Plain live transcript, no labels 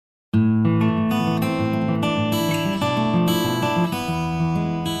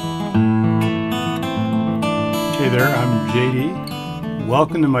there, I'm JD.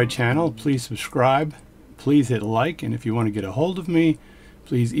 Welcome to my channel. Please subscribe, please hit like, and if you want to get a hold of me,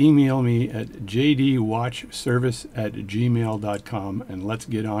 please email me at jdwatchservice@gmail.com, and let's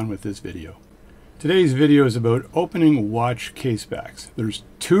get on with this video. Today's video is about opening watch casebacks. There's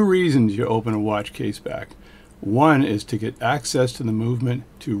two reasons you open a watch caseback. One is to get access to the movement,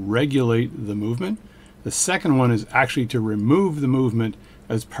 to regulate the movement. The second one is actually to remove the movement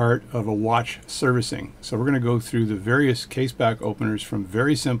as part of a watch servicing. So we're going to go through the various caseback openers from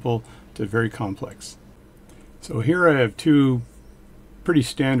very simple to very complex. So here I have two pretty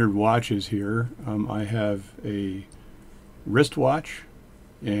standard watches here. I have a wristwatch,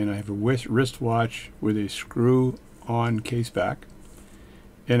 and I have a wristwatch with a screw-on caseback,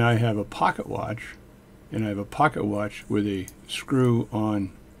 and I have a pocket watch, and I have a pocket watch with a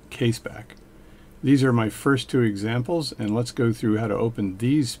screw-on caseback. These are my first two examples, and let's go through how to open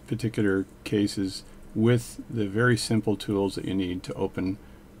these particular cases with the very simple tools that you need to open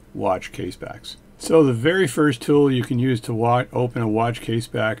watch casebacks. So the very first tool you can use to open a watch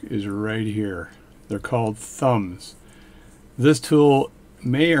caseback is right here. They're called thumbs. This tool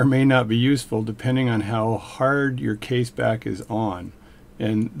may or may not be useful depending on how hard your caseback is on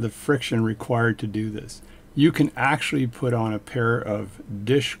and the friction required to do this. You can actually put on a pair of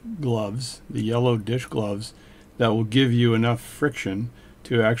dish gloves, the yellow dish gloves, that will give you enough friction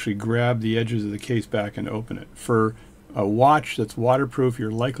to actually grab the edges of the caseback and open it. For a watch that's waterproof,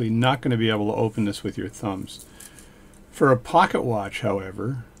 you're likely not going to be able to open this with your thumbs. For a pocket watch,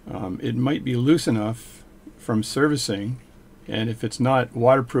 however, it might be loose enough from servicing, and if it's not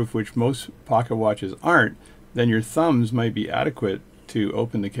waterproof, which most pocket watches aren't, then your thumbs might be adequate to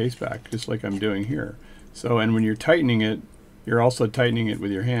open the caseback, just like I'm doing here. So, and when you're tightening it, you're also tightening it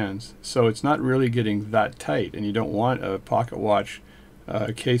with your hands. So it's not really getting that tight, and you don't want a pocket watch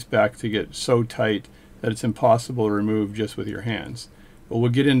caseback to get so tight that it's impossible to remove just with your hands. But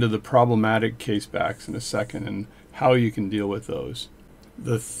we'll get into the problematic casebacks in a second and how you can deal with those.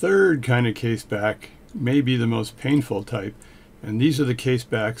 The third kind of caseback may be the most painful type, and these are the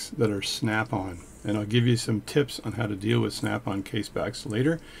casebacks that are snap-on. And I'll give you some tips on how to deal with snap-on casebacks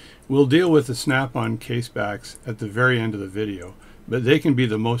later. We'll deal with the snap-on casebacks at the very end of the video, but they can be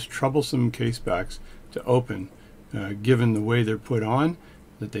the most troublesome casebacks to open, given the way they're put on,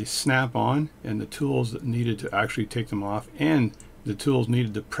 that they snap on, and the tools that needed to actually take them off, and the tools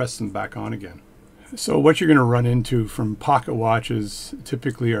needed to press them back on again. So what you're going to run into from pocket watches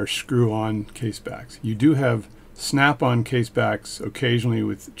typically are screw-on casebacks. You do have snap-on casebacks occasionally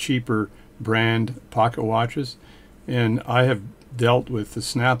with cheaper brand pocket watches, and I have dealt with the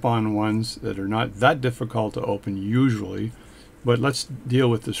snap-on ones that are not that difficult to open usually, but let's deal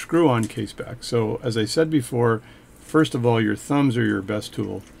with the screw-on caseback. So as I said before, first of all, your thumbs are your best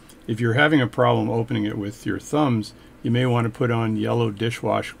tool. If you're having a problem opening it with your thumbs, you may want to put on yellow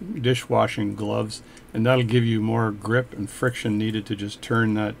dishwashing gloves, and that'll give you more grip and friction needed to just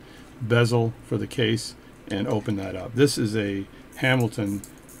turn that bezel for the case and open that up. This is a Hamilton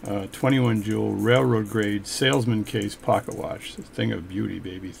 21 jewel railroad grade salesman case pocket watch. It's a thing of beauty,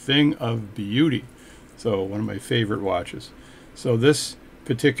 baby. Thing of beauty. So one of my favorite watches. So this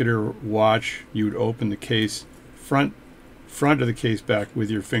particular watch, you would open the case front of the case back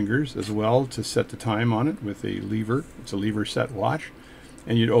with your fingers as well to set the time on it with a lever. It's a lever set watch.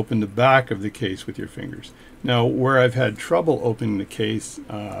 And you'd open the back of the case with your fingers. Now, where I've had trouble opening the case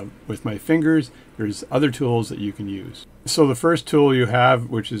with my fingers, there's other tools that you can use. So the first tool you have,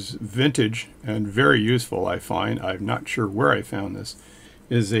 which is vintage and very useful, I find, I'm not sure where I found this,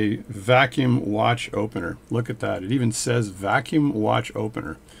 is a vacuum watch opener. Look at that. It even says vacuum watch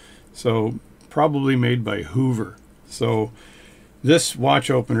opener. So probably made by Hoover. So this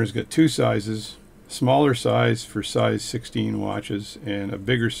watch opener's got two sizes. Smaller size for size 16 watches and a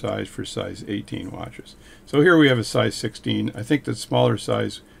bigger size for size 18 watches. So here we have a size 16. I think the smaller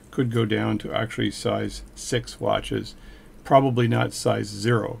size could go down to actually size 6 watches. Probably not size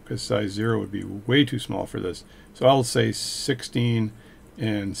 0, because size 0 would be way too small for this. So I'll say 16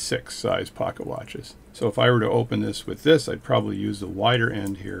 and 6 size pocket watches. So if I were to open this with this, I'd probably use the wider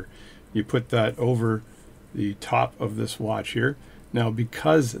end here. You put that over the top of this watch here. Now,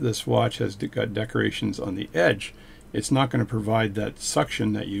 because this watch has got decorations on the edge, it's not going to provide that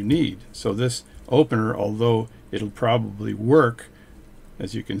suction that you need. So this opener, although it'll probably work,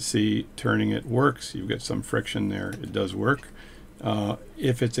 as you can see, turning it works. You've got some friction there. It does work.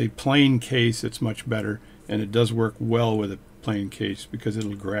 If it's a plain case, it's much better, and it does work well with a plain case because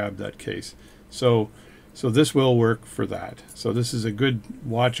it'll grab that case. So this will work for that. So this is a good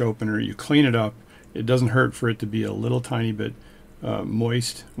watch opener. You clean it up. It doesn't hurt for it to be a little tiny bit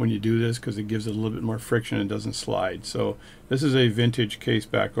moist when you do this because it gives it a little bit more friction and doesn't slide. So this is a vintage case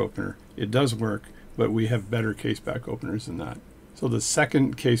back opener. It does work, but we have better case back openers than that. So the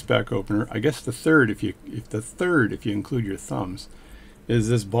second case back opener, I guess the third if you include your thumbs, is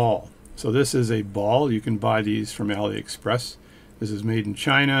this ball. So this is a ball. You can buy these from AliExpress. This is made in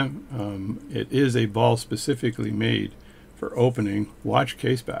China. It is a ball specifically made for opening watch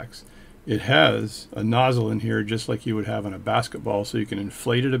case backs. It has a nozzle in here just like you would have on a basketball, so you can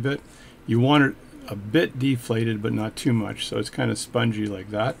inflate it a bit. You want it a bit deflated but not too much, so it's kind of spongy like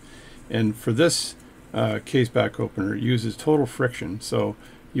that. And for this case back opener, it uses total friction. So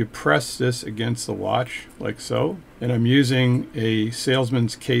you press this against the watch like so, and I'm using a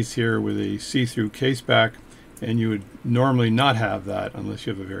salesman's case here with a see-through case back, and you would normally not have that unless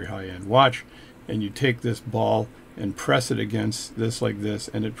you have a very high-end watch. And you take this ball and press it against this like this,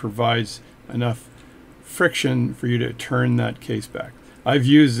 and it provides enough friction for you to turn that case back. I've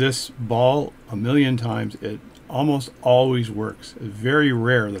used this ball a million times. It almost always works. It's very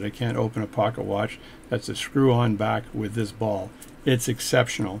rare that I can't open a pocket watch that's a screw-on back with this ball. It's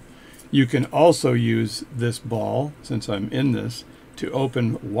exceptional. You can also use this ball, since I'm in this, to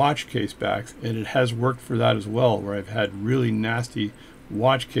open watch case backs, and it has worked for that as well, where I've had really nasty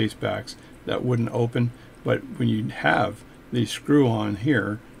watch case backs that wouldn't open. But when you have the screw on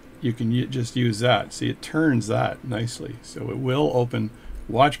here, you can just use that. See, it turns that nicely, so it will open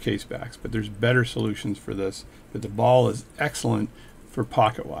watch case backs, but there's better solutions for this. But the ball is excellent for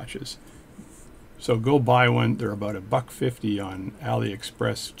pocket watches, so go buy one. They're about $1.50 on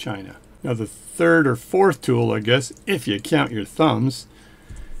AliExpress China. Now the third or fourth tool, I guess, if you count your thumbs,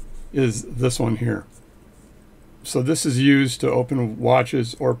 is this one here. So this is used to open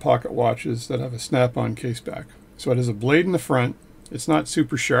watches or pocket watches that have a snap-on case back. So it has a blade in the front. It's not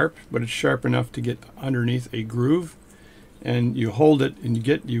super sharp, but it's sharp enough to get underneath a groove. And you hold it, and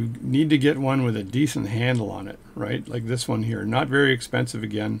you need to get one with a decent handle on it, right? Like this one here. Not very expensive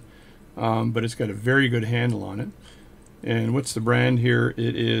again, but it's got a very good handle on it. And what's the brand here?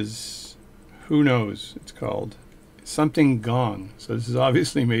 It is, who knows, it's called something Gong. So this is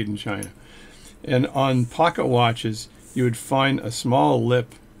obviously made in China. And on pocket watches, you would find a small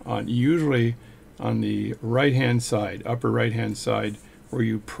lip on, usually on the right-hand side, upper right-hand side, where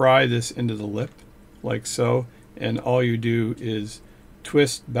you pry this into the lip, like so, and all you do is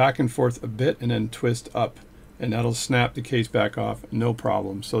twist back and forth a bit and then twist up, and that'll snap the case back off, no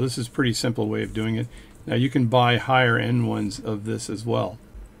problem. So this is a pretty simple way of doing it. Now you can buy higher end ones of this as well.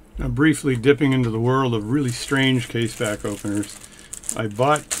 Now briefly dipping into the world of really strange case back openers, I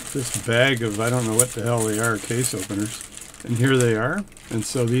bought this bag of, I don't know what the hell they are, case openers, and here they are. And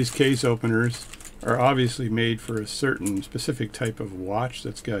so these case openers are obviously made for a certain specific type of watch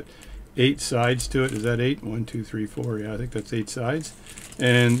that's got 8 sides to it. Is that 8? 1, 2, 3, 4. Yeah, I think that's 8 sides.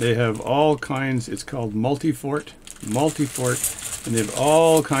 And they have all kinds, it's called multi-fort, and they have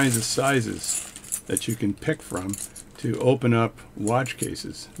all kinds of sizes that you can pick from to open up watch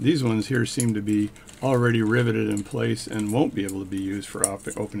cases. These ones here seem to be already riveted in place and won't be able to be used for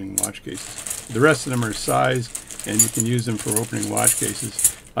opening watch cases. The rest of them are sized, and you can use them for opening watch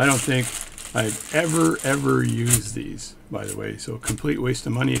cases. I don't think I've ever used these, by the way, so complete waste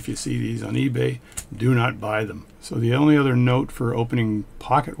of money. If you see these on eBay, do not buy them. So the only other note for opening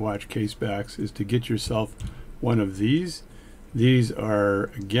pocket watch case backs is to get yourself one of these. These are,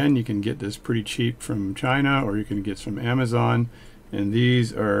 again, you can get this pretty cheap from China, or you can get from Amazon, and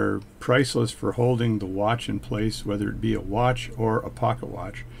these are priceless for holding the watch in place, whether it be a watch or a pocket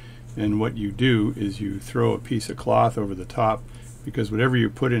watch. And what you do is you throw a piece of cloth over the top, because whatever you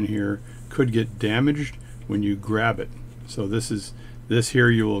put in here could get damaged when you grab it. So this here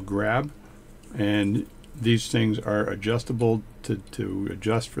you will grab, and these things are adjustable to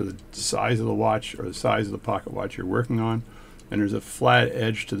adjust for the size of the watch or the size of the pocket watch you're working on. And there's a flat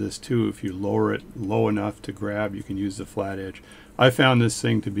edge to this too. If you lower it low enough to grab, you can use the flat edge. I found this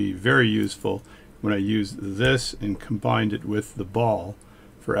thing to be very useful when I used this and combined it with the ball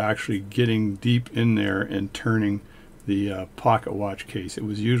for actually getting deep in there and turning the pocket watch case. It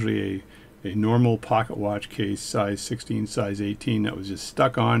was usually a normal pocket watch case, size 16, size 18, that was just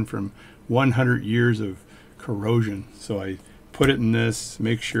stuck on from 100 years of corrosion. So I put it in this,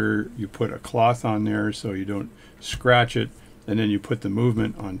 make sure you put a cloth on there so you don't scratch it, and then you put the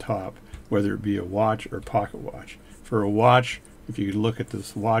movement on top, whether it be a watch or pocket watch. For a watch, if you look at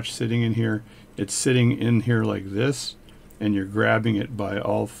this watch sitting in here, it's sitting in here like this, and you're grabbing it by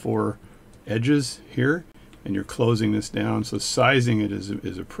all 4 edges here, and you're closing this down. So sizing it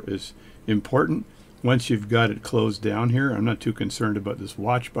is important. Once you've got it closed down here, I'm not too concerned about this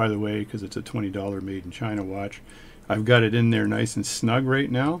watch, by the way, because it's a $20 made in China watch. I've got it in there nice and snug right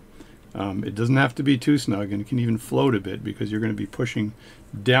now. It doesn't have to be too snug, and it can even float a bit because you're going to be pushing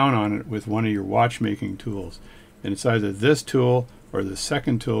down on it with one of your watchmaking tools. And it's either this tool or the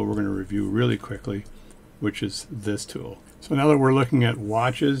second tool we're going to review really quickly, which is this tool. So now that we're looking at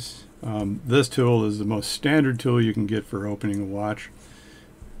watches, this tool is the most standard tool you can get for opening a watch.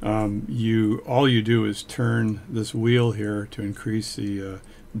 All you do is turn this wheel here to increase the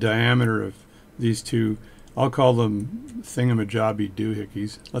diameter of these two. I'll call them thingamajobby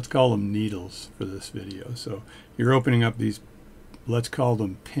doohickeys. Let's call them needles for this video. So you're opening up these, let's call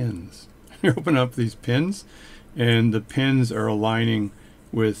them pins. You're opening up these pins, and the pins are aligning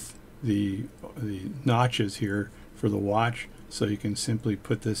with the notches here for the watch. So you can simply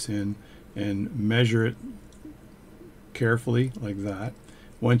put this in and measure it carefully like that.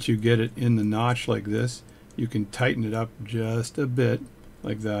 Once you get it in the notch like this, you can tighten it up just a bit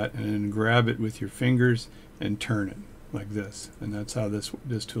like that, and then grab it with your fingers and turn it like this. And that's how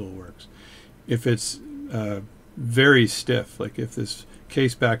this tool works. If it's very stiff, like if this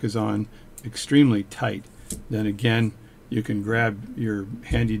case back is on extremely tight, then again you can grab your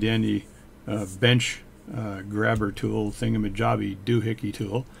handy dandy bench grabber tool, thingamajobby doohickey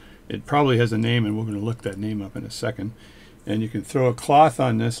tool. It probably has a name, and we're going to look that name up in a second. And you can throw a cloth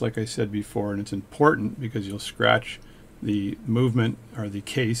on this, like I said before, and it's important because you'll scratch the movement or the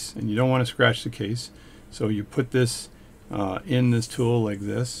case, and you don't want to scratch the case. So you put this in this tool like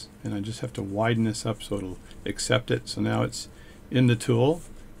this, and I just have to widen this up so it'll accept it. So now it's in the tool,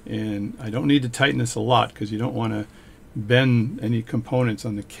 and I don't need to tighten this a lot because you don't want to bend any components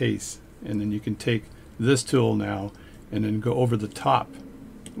on the case. And then you can take this tool now and then go over the top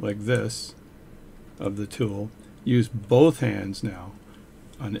like this of the tool. Use both hands now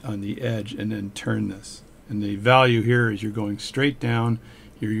on the edge and then turn this. And the value here is you're going straight down,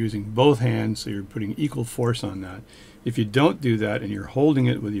 you're using both hands, so you're putting equal force on that. If you don't do that and you're holding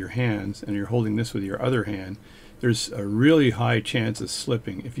it with your hands and you're holding this with your other hand, there's a really high chance of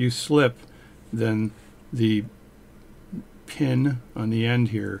slipping. If you slip, then the pin on the end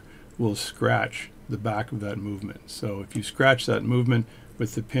here will scratch the back of that movement. So if you scratch that movement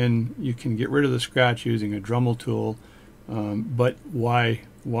with the pin, you can get rid of the scratch using a Dremel tool, but why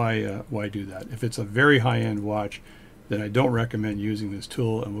do that? If it's a very high-end watch, then I don't recommend using this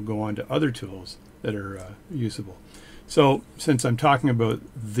tool, and we'll go on to other tools that are usable. So since I'm talking about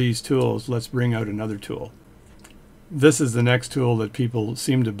these tools, let's bring out another tool. This is the next tool that people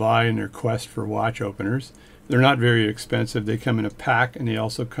seem to buy in their quest for watch openers. They're not very expensive. They come in a pack, and they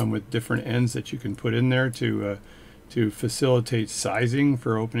also come with different ends that you can put in there to facilitate sizing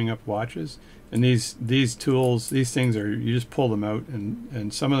for opening up watches. And these tools, these things are, you just pull them out,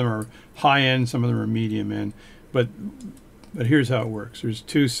 and some of them are high end, some of them are medium end. But here's how it works. There's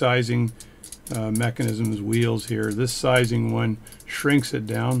two sizing mechanisms, wheels here. This sizing one shrinks it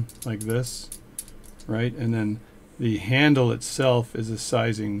down like this, right? And then the handle itself is a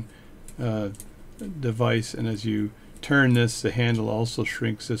sizing device, and as you turn this, the handle also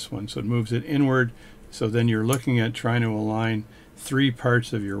shrinks this one, so it moves it inward. So then you're looking at trying to align three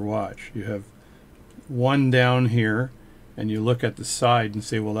parts of your watch. You have one down here, and you look at the side and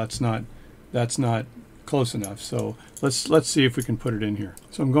say, well, that's not close enough. So let's see if we can put it in here.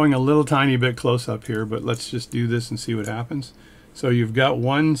 So I'm going a little tiny bit close up here, but let's just do this and see what happens. So you've got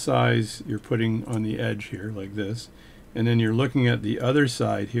one size you're putting on the edge here like this, and then you're looking at the other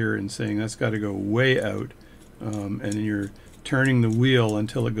side here and saying that's got to go way out, and then you're turning the wheel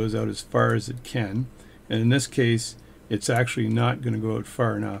until it goes out as far as it can. And in this case, it's actually not going to go out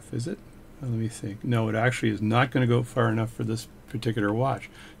far enough, is it? Let me think. No, it actually is not going to go far enough for this particular watch.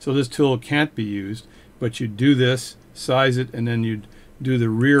 So this tool can't be used, but you do this, size it, and then you do the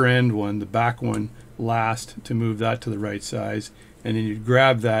rear end one, the back one, last to move that to the right size, and then you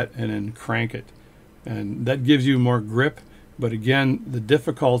grab that and then crank it. And that gives you more grip, but again, the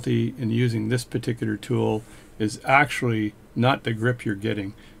difficulty in using this particular tool is actually not the grip you're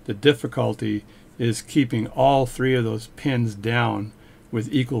getting. The difficulty is keeping all three of those pins down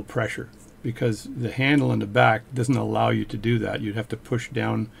with equal pressure, because the handle in the back doesn't allow you to do that. You'd have to push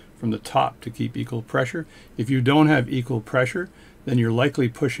down from the top to keep equal pressure. If you don't have equal pressure, then you're likely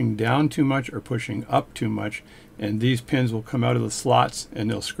pushing down too much or pushing up too much, and these pins will come out of the slots and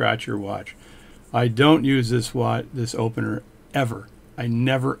they'll scratch your watch. I don't use this opener ever. I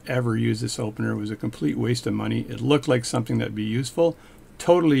never ever use this opener. It was a complete waste of money. It looked like something that'd be useful,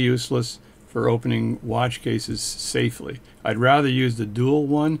 totally useless for opening watch cases safely. I'd rather use the dual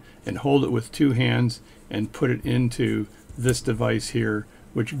one and hold it with two hands and put it into this device here,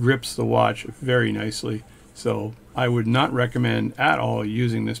 which grips the watch very nicely. So I would not recommend at all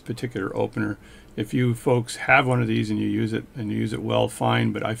using this particular opener. If you folks have one of these and you use it well,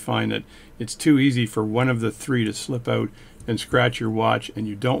 fine, but I find that it's too easy for one of the three to slip out and scratch your watch, and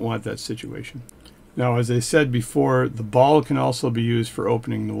you don't want that situation. Now, as I said before, the ball can also be used for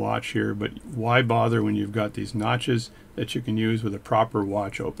opening the watch here, but why bother when you've got these notches that you can use with a proper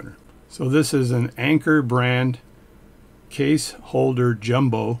watch opener? So this is an Anker brand case holder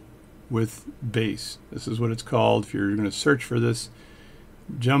jumbo with base. This is what it's called. If you're going to search for this,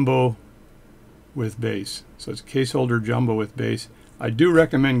 jumbo with base. So it's a case holder jumbo with base. I do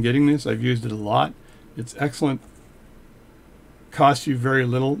recommend getting this. I've used it a lot. It's excellent. Costs you very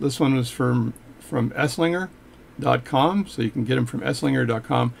little. This one was from Esslinger.com, so you can get them from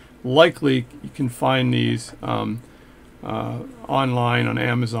Esslinger.com. Likely you can find these online on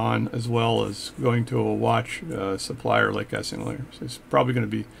Amazon, as well as going to a watch supplier like Esslinger. So it's probably going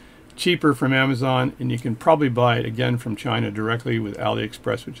to be cheaper from Amazon, and you can probably buy it again from China directly with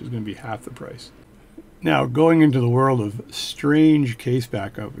AliExpress, which is going to be half the price. Now, going into the world of strange case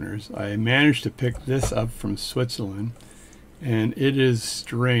back openers, I managed to pick this up from Switzerland, and it is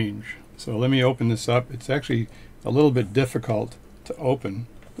strange. So let me open this up. It's actually a little bit difficult to open,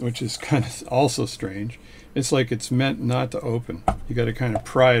 which is kind of also strange. It's like it's meant not to open. You got to kind of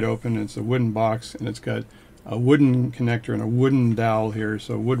pry it open. It's a wooden box, and it's got a wooden connector and a wooden dowel here.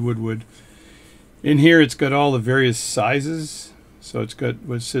 So wood. In here, it's got all the various sizes. So it's got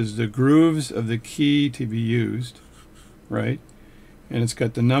what says the grooves of the key to be used, right? And it's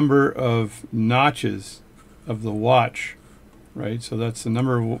got the number of notches of the watch, right? So that's the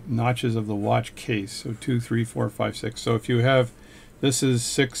number of notches of the watch case. So 2, 3, 4, 5, 6. So if you have, this is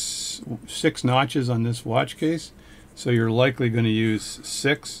six notches on this watch case, so you're likely going to use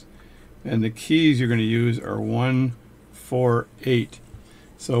 6, and the keys you're going to use are 1, 4, 8.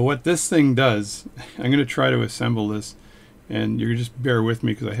 So what this thing does, I'm going to try to assemble this, and you just bear with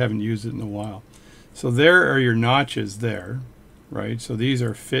me because I haven't used it in a while. So there are your notches there, right? So these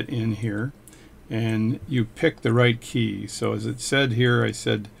are fit in here, and you pick the right key. So as it said here, I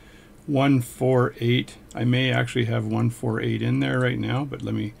said 1, 4, 8. I may actually have 1, 4, 8 in there right now, but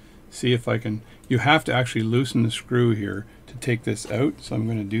let me see if I can. You have to actually loosen the screw here to take this out, so I'm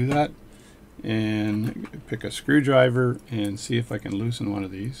going to do that and pick a screwdriver and see if I can loosen one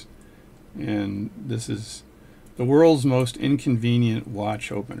of these. And this is the world's most inconvenient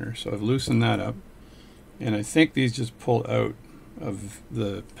watch opener. So I've loosened that up, and I think these just pull out of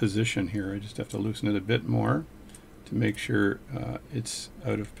the position here. I just have to loosen it a bit more to make sure it's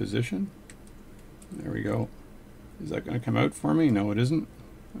out of position. There we go. Is that going to come out for me? No, it isn't.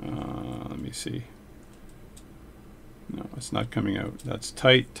 Let me see. No, it's not coming out. That's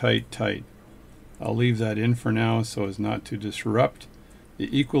tight, tight, tight. I'll leave that in for now so as not to disrupt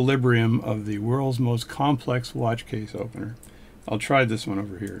the equilibrium of the world's most complex watch case opener. I'll try this one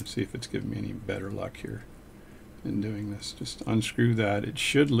over here and see if it's giving me any better luck here in doing this. Just unscrew that. It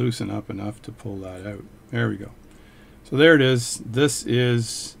should loosen up enough to pull that out. There we go. So there it is. This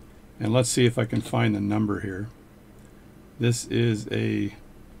is, and let's see if I can find the number here. This is a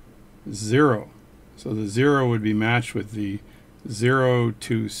 0. So the 0 would be matched with the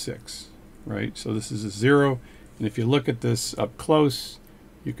 026, right? So this is a 0, and if you look at this up close,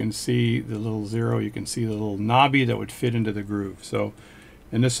 you can see the little 0, you can see the little knobby that would fit into the groove. So,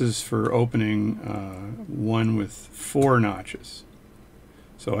 and this is for opening one with 4 notches.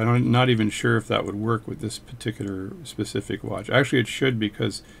 So I'm not even sure if that would work with this particular specific watch. Actually, it should,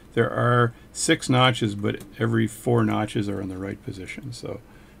 because there are 6 notches, but every 4 notches are in the right position. So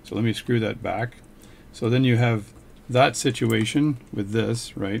let me screw that back. So then you have that situation with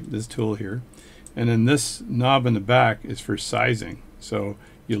this, right, this tool here. And then this knob in the back is for sizing. So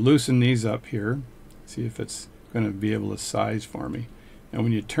you loosen these up here, see if it's going to be able to size for me. And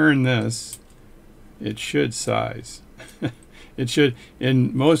when you turn this, it should size. It should.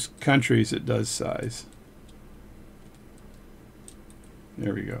 In most countries, it does size.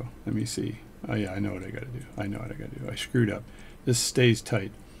 There we go. Let me see. Oh yeah, I know what I got to do. I know what I got to do. I screwed up. This stays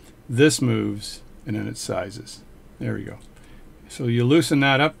tight. This moves, and then it sizes. There we go. So you loosen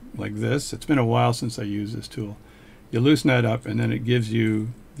that up like this. It's been a while since I used this tool. You loosen that up, and then it gives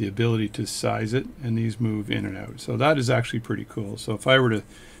you the ability to size it, and these move in and out. So that is actually pretty cool. So if I were to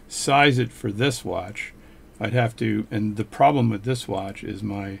size it for this watch, I'd have to, and the problem with this watch is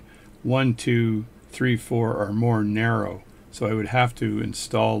my 1, 2, 3, 4 are more narrow. So I would have to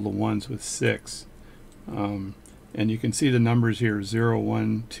install the ones with 6. And you can see the numbers here, 0,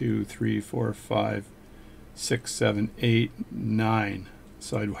 1, 2, 3, 4, 5, 6, 7, 8, 9.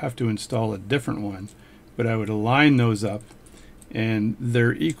 So I'd have to install a different one, but I would align those up, and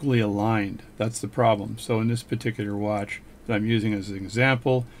they're equally aligned. That's the problem. So in this particular watch that I'm using as an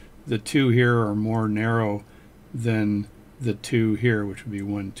example, the two here are more narrow than the two here, which would be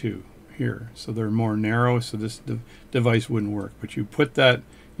 1, 2 here. So they're more narrow, so this device wouldn't work. But you put that,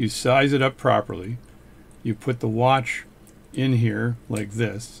 you size it up properly, you put the watch in here like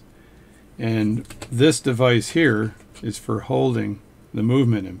this, and this device here is for holding the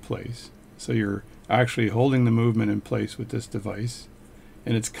movement in place. So you're actually holding the movement in place with this device,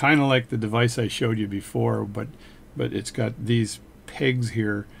 and it's kind of like the device I showed you before, but it's got these pegs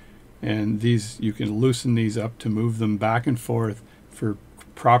here, and these, you can loosen these up to move them back and forth for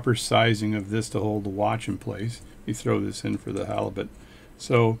proper sizing of this to hold the watch in place. You throw this in for the halibut.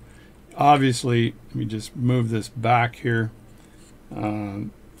 So obviously, let me just move this back here.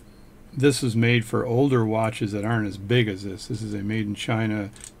 This was made for older watches that aren't as big as this. This is a made in China,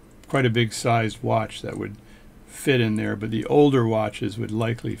 quite a big sized watch that would fit in there, but the older watches would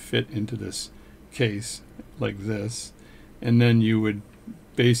likely fit into this case like this, and then you would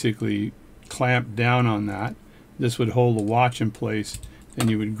basically clamp down on that. This would hold the watch in place, and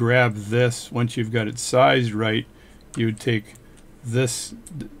you would grab this. Once you've got it sized right, you would take this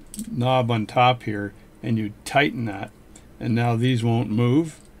knob on top here and you tighten that, and now these won't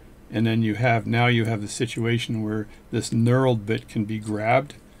move. And then you have the situation where this knurled bit can be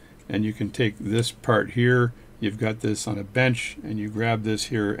grabbed, and you can take this part here, you've got this on a bench, and you grab this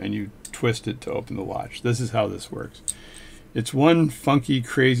here and you twist it to open the watch. This is how this works. It's one funky,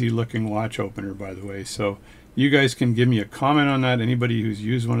 crazy looking watch opener, by the way, so you guys can give me a comment on that. Anybody who's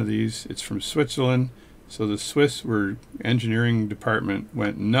used one of these. It's from Switzerland, so the Swiss engineering department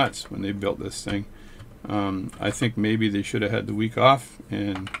went nuts when they built this thing. I think maybe they should have had the week off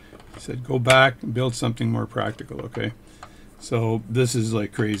and said go back and build something more practical. Okay, so this is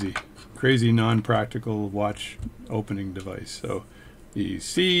like crazy non-practical watch opening device. So the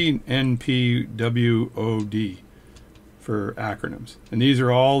CNPWOD for acronyms, and these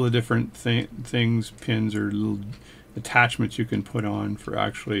are all the different things, pins or little attachments you can put on for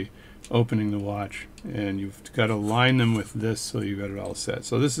actually opening the watch, and you've got to line them with this so you've got it all set.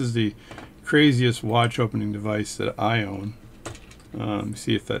 So this is the craziest watch opening device that I own.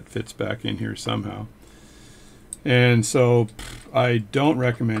 See if that fits back in here somehow. And so I don't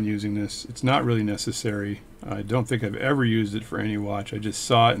recommend using this. It's not really necessary. I don't think I've ever used it for any watch. I just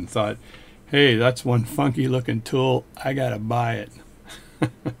saw it and thought, hey, that's one funky looking tool, I gotta buy it.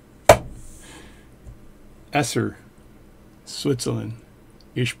 Esser, Switzerland.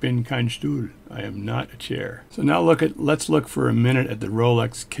 Ich bin kein Stuhl. I am not a chair. So now let's look for a minute at the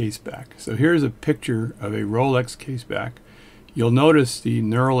Rolex caseback. So here's a picture of a Rolex caseback. You'll notice the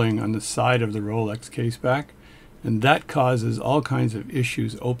knurling on the side of the Rolex caseback, and that causes all kinds of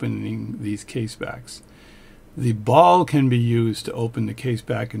issues opening these casebacks. The ball can be used to open the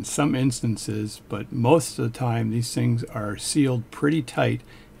caseback in some instances, but most of the time these things are sealed pretty tight,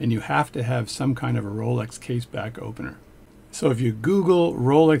 and you have to have some kind of a Rolex caseback opener. So if you Google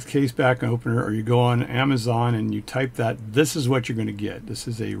Rolex caseback opener, or you go on Amazon and you type that, this is what you're going to get. This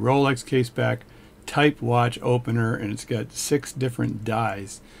is a Rolex caseback type watch opener, and it's got 6 different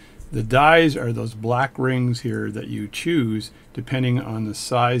dies. The dies are those black rings here that you choose depending on the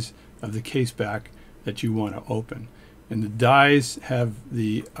size of the caseback that you want to open. And the dies have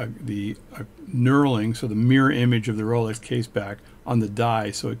the knurling, so the mirror image of the Rolex caseback on the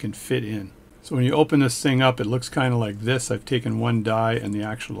die so it can fit in. So when you open this thing up, it looks kind of like this. I've taken one die and the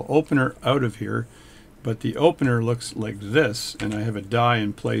actual opener out of here, but the opener looks like this, and I have a die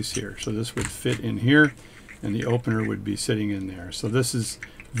in place here. So this would fit in here, and the opener would be sitting in there. So this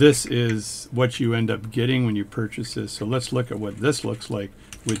is what you end up getting when you purchase this. So let's look at what this looks like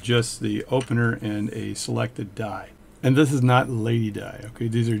with just the opener and a selected die. And this is not lady die, okay?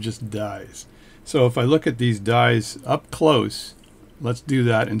 These are just dies. So if I look at these dies up close, let's do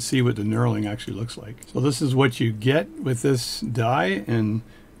that and see what the knurling actually looks like. So this is what you get with this die, and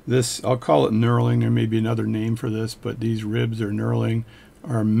this, I'll call it knurling. There may be another name for this, but these ribs or knurling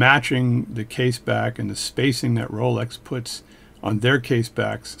are matching the caseback and the spacing that Rolex puts on their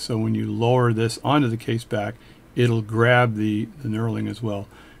casebacks. So when you lower this onto the caseback, it'll grab the knurling as well.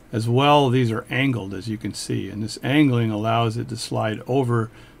 These are angled, as you can see, and this angling allows it to slide over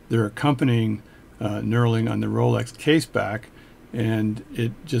their accompanying knurling on the Rolex caseback, and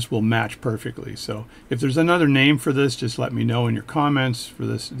it just will match perfectly. So if there's another name for this, just let me know in your comments. For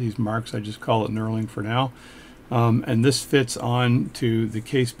these marks, I just call it knurling for now. And this fits on to the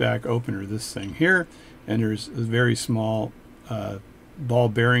caseback opener, this thing here, and there's a very small ball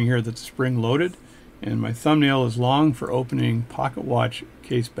bearing here that's spring loaded, and my thumbnail is long for opening pocket watch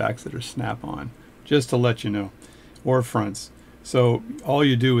casebacks that are snap-on, just to let you know, or fronts. So all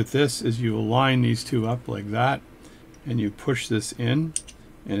you do with this is you align these two up like that, and you push this in,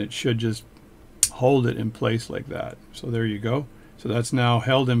 and it should just hold it in place like that. So there you go. So that's now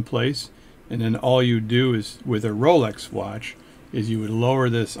held in place. And then all you do is, with a Rolex watch, is you would lower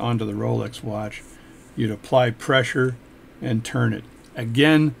this onto the Rolex watch. You'd apply pressure and turn it.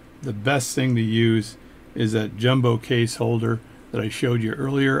 Again, the best thing to use is that jumbo case holder that I showed you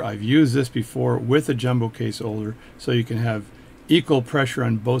earlier. I've used this before with a jumbo case holder, so you can have equal pressure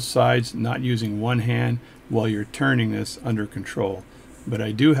on both sides, not using one hand while you're turning this under control. But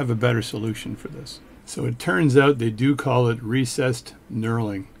I do have a better solution for this. So it turns out they do call it recessed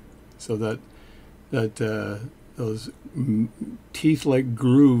knurling, so that those teeth-like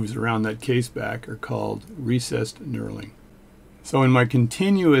grooves around that case back are called recessed knurling. So in my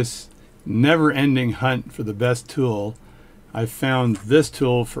continuous, never-ending hunt for the best tool, I found this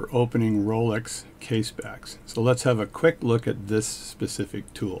tool for opening Rolex case backs. So let's have a quick look at this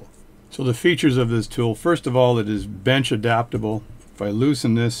specific tool. So the features of this tool, first of all, it is bench adaptable. If I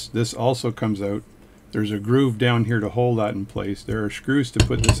loosen this, this also comes out. There's a groove down here to hold that in place. There are screws to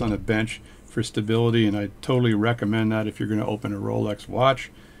put this on a bench for stability, and I totally recommend that if you're going to open a Rolex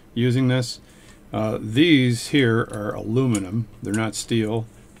watch using this. These here are aluminum. They're not steel,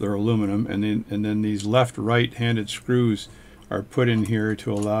 they're aluminum. And then these left-right handed screws are put in here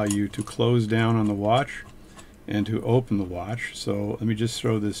to allow you to close down on the watch and to open the watch. So let me just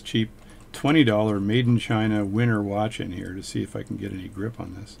throw this cheap $20 made in China winter watch in here to see if I can get any grip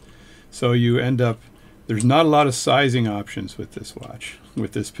on this. So you end up, there's not a lot of sizing options with this watch,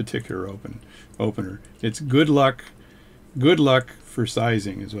 with this particular opener. It's good luck for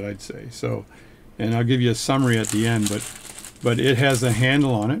sizing is what I'd say. So, and I'll give you a summary at the end, but it has a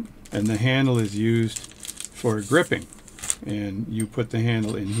handle on it, and the handle is used for gripping. And you put the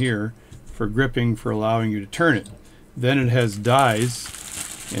handle in here for gripping, for allowing you to turn it. Then it has dies,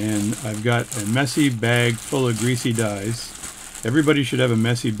 and I've got a messy bag full of greasy dies. Everybody should have a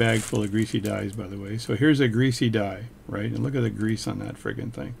messy bag full of greasy dies, by the way. So here's a greasy die, right? And look at the grease on that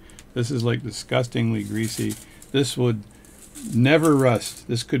friggin' thing. This is like disgustingly greasy. This would never rust.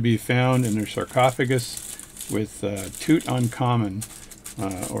 This could be found in their sarcophagus with Tutankhamun,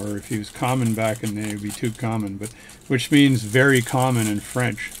 or if he was common back in the day, it would be Tutankhamun, but which means very common in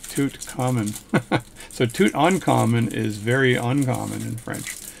French. Tutankhamun. So Tutankhamun is very uncommon in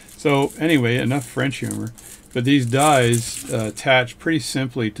French. So anyway, enough French humor. But these dies attach pretty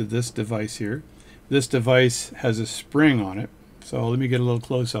simply to this device here. This device has a spring on it. So let me get a little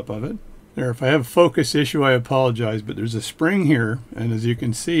close-up of it. There, if I have a focus issue, I apologize, but there's a spring here, and as you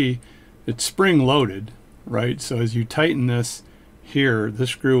can see, it's spring-loaded, right? So as you tighten this here,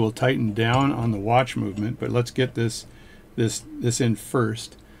 this screw will tighten down on the watch movement, but let's get this in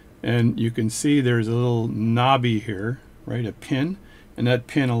first. And you can see there's a little knobby here, right, a pin, and that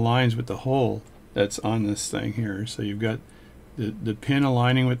pin aligns with the hole that's on this thing here. So you've got the pin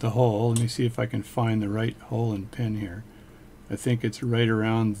aligning with the hole. Let me see if I can find the right hole and pin here. I think it's right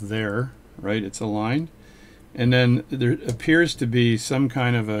around there, right? It's aligned. And then there appears to be some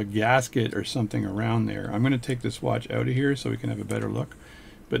kind of a gasket or something around there. I'm going to take this watch out of here so we can have a better look.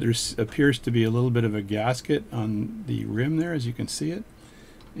 But there appears to be a little bit of a gasket on the rim there, as you can see it.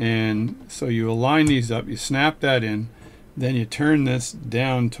 And so you align these up, you snap that in, then you turn this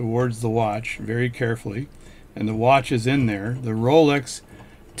down towards the watch very carefully, and the watch is in there. The Rolex,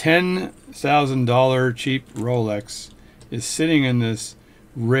 $10,000 cheap Rolex, is sitting in this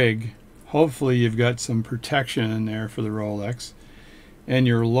rig. Hopefully you've got some protection in there for the Rolex, and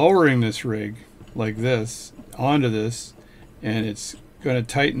you're lowering this rig like this onto this, and it's going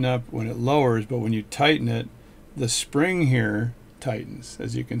to tighten up when it lowers, but when you tighten it, the spring here tightens,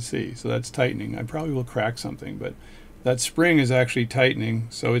 as you can see. So that's tightening. I probably will crack something, but that spring is actually tightening,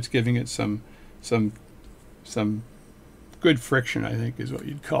 so it's giving it some good friction, I think is what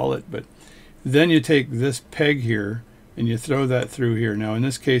you'd call it. But then you take this peg here and you throw that through here. Now in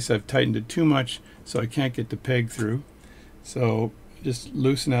this case I've tightened it too much, so I can't get the peg through. So just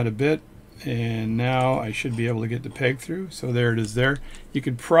loosen that a bit, and now I should be able to get the peg through. So there it is there. You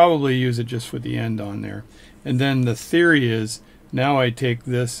could probably use it just with the end on there. And then the theory is, now I take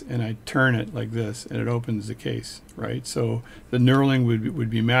this and I turn it like this, and it opens the case, right? So the knurling would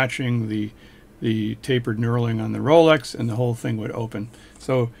be matching the tapered knurling on the Rolex, and the whole thing would open.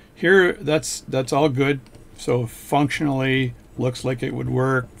 So here, that's all good. So functionally, looks like it would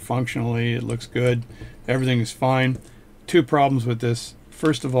work. Functionally, it looks good. Everything is fine. Two problems with this.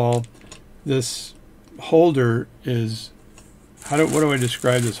 First of all, this holder is, what do I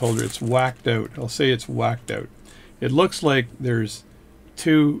describe this holder? It's whacked out. I'll say it's whacked out. It looks like there's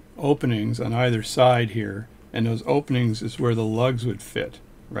two openings on either side here and those openings is where the lugs would fit,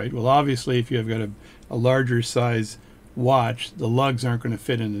 right? Well, obviously, if you've got a larger size watch, the lugs aren't going to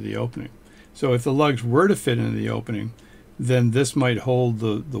fit into the opening. So if the lugs were to fit into the opening, then this might hold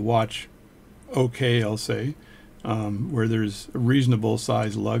the watch okay, I'll say, where there's reasonable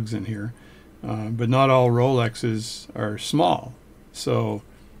size lugs in here. But not all Rolexes are small, so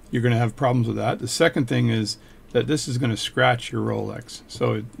you're going to have problems with that. The second thing is that this is going to scratch your Rolex,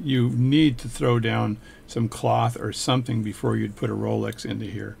 so you need to throw down some cloth or something before you'd put a Rolex into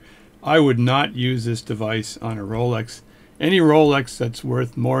here. I would not use this device on a Rolex. Any Rolex that's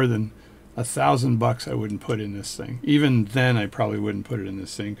worth more than $1,000 I wouldn't put in this thing. Even then I probably wouldn't put it in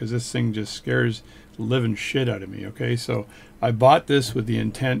this thing, because this thing just scares the living shit out of me. Okay, so I bought this with the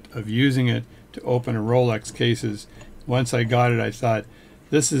intent of using it to open a Rolex cases. Once I got it, I thought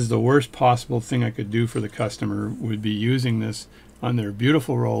this is the worst possible thing I could do for the customer, would be using this on their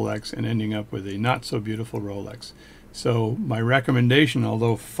beautiful Rolex and ending up with a not so beautiful Rolex. So my recommendation,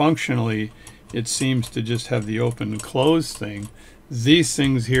 although functionally it seems to just have the open and close thing, these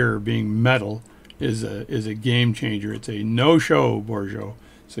things here being metal is a game changer. It's a no-show, Borjo.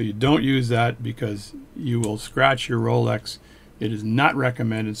 So you don't use that because you will scratch your Rolex. It is not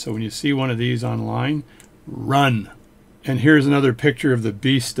recommended. So when you see one of these online, run. And here's another picture of the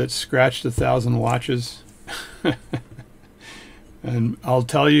beast that scratched 1,000 watches. And I'll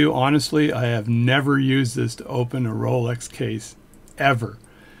tell you honestly, I have never used this to open a Rolex case, ever.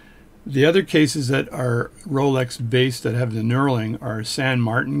 The other cases that are Rolex based that have the knurling are San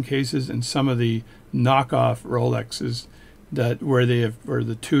Martin cases, and some of the knockoff Rolexes that where they have, or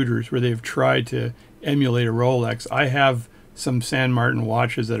the Tudors, where they've tried to emulate a Rolex. I have some San Martin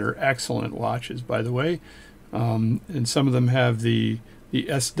watches that are excellent watches, by the way, and some of them have the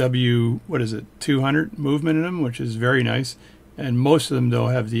SW, what is it, 200 movement in them, which is very nice, and most of them though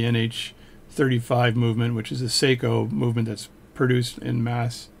have the NH35 movement, which is a Seiko movement that's produced in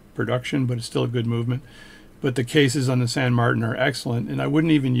mass production, but it's still a good movement. But the cases on the San Martin are excellent, and I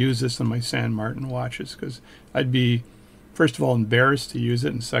wouldn't even use this on my San Martin watches, because I'd be, first of all, embarrassed to use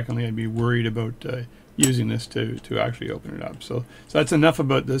it, and secondly, I'd be worried about using this to actually open it up. So that's enough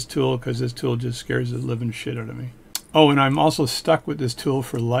about this tool, because this tool just scares the living shit out of me. Oh, and I'm also stuck with this tool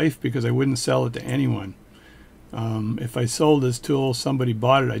for life because I wouldn't sell it to anyone. If I sold this tool, somebody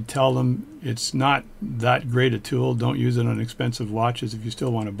bought it, I'd tell them it's not that great a tool. Don't use it on expensive watches if you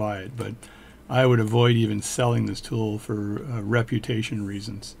still want to buy it. But I would avoid even selling this tool for reputation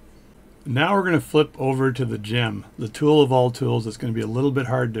reasons. Now we're going to flip over to the gem, the tool of all tools. It's going to be a little bit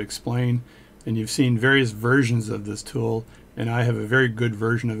hard to explain, and you've seen various versions of this tool, and I have a very good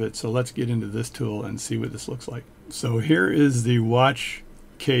version of it. So let's get into this tool and see what this looks like. So here is the watch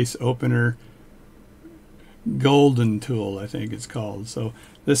case opener golden tool, I think it's called. So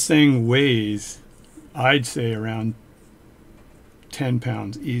this thing weighs, I'd say, around 10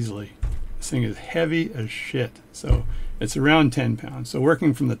 pounds easily. This thing is heavy as shit. So it's around 10 pounds. So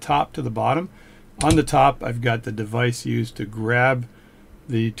working from the top to the bottom, on the top I've got the device used to grab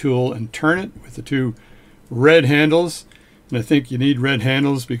the tool and turn it with the two red handles. And I think you need red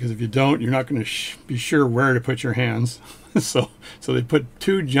handles because if you don't, you're not going to be sure where to put your hands. So they put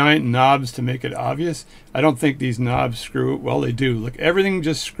two giant knobs to make it obvious. I don't think these knobs screw, well, they do. Look, everything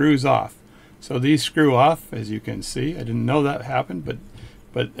just screws off. So these screw off, as you can see. I didn't know that happened,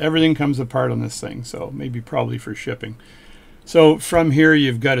 but everything comes apart on this thing. So maybe probably for shipping. So from here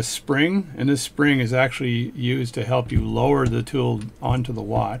you've got a spring, and this spring is actually used to help you lower the tool onto the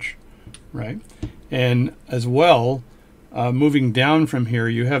watch, right? And as well, moving down from here,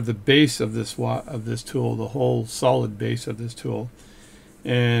 you have the base of this tool, the whole solid base of this tool,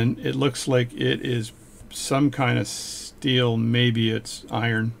 and it looks like it is some kind of steel. Maybe it's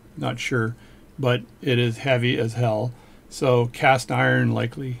iron, not sure, but it is heavy as hell. So cast iron,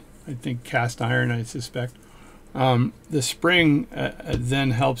 likely. I think cast iron, I suspect. The spring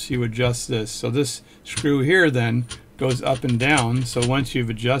then helps you adjust this. So this screw here then goes up and down. So once you've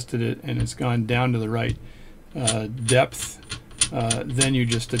adjusted it and it's gone down to the right depth, then you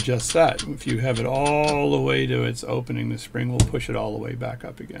just adjust that. If you have it all the way to its opening, the spring will push it all the way back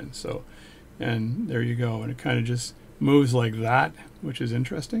up again. So, and there you go, and it kind of just moves like that, which is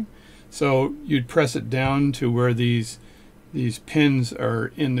interesting. So you'd press it down to where these pins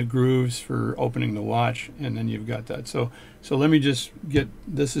are in the grooves for opening the watch, and then you've got that. So let me just get,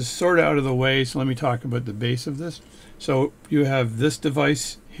 this is sort of out of the way, so let me talk about the base of this. So you have this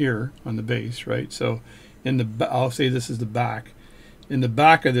device here on the base, right? So in the, I'll say this is the back. In the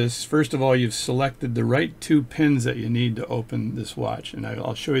back of this, first of all, you've selected the right two pins that you need to open this watch, and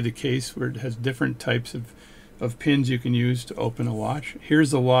I'll show you the case where it has different types of pins you can use to open a watch.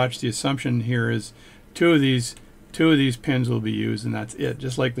 Here's the watch. The assumption here is two of these pins will be used, and that's it.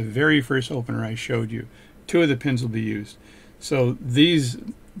 Just like the very first opener I showed you, two of the pins will be used. So these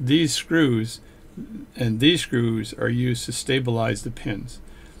screws and these screws are used to stabilize the pins.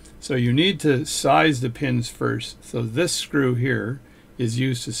 So you need to size the pins first. So this screw here is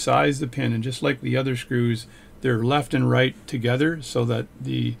used to size the pin, and just like the other screws, they're left and right together so that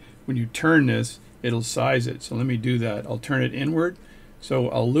when you turn this, it'll size it. So let me do that. I'll turn it inward. So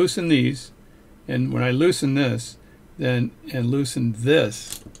I'll loosen these, and when I loosen this and loosen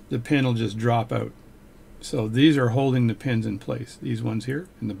this, the pin will just drop out. So these are holding the pins in place, these ones here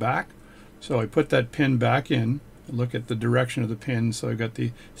in the back. So I put that pin back in, look at the direction of the pin, so I've got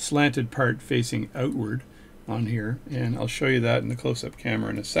the slanted part facing outward on here, and I'll show you that in the close-up camera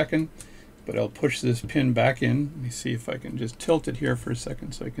in a second. But I'll push this pin back in. Let me see if I can just tilt it here for a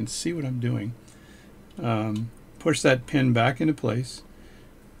second so I can see what I'm doing. Push that pin back into place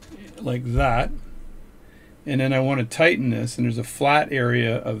like that, and then I want to tighten this, and there's a flat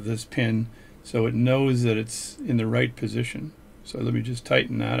area of this pin so it knows that it's in the right position. So let me just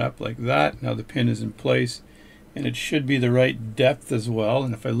tighten that up like that. Now the pin is in place, and it should be the right depth as well,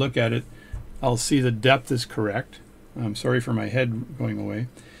 and if I look at it, I'll see the depth is correct. I'm sorry for my head going away.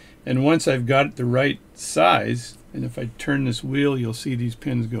 And once I've got it the right size, and if I turn this wheel, you'll see these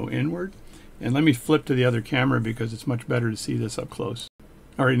pins go inward. And let me flip to the other camera because it's much better to see this up close.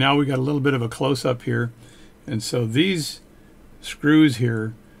 All right, now we got a little bit of a close-up here. And so these screws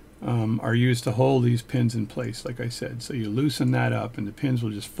here are used to hold these pins in place, like I said. So you loosen that up and the pins will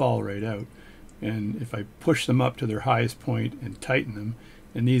just fall right out. And if I push them up to their highest point and tighten them,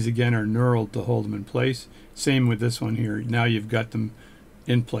 and these again are knurled to hold them in place. Same with this one here. Now you've got them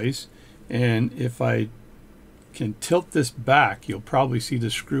in place. And if I can tilt this back, you'll probably see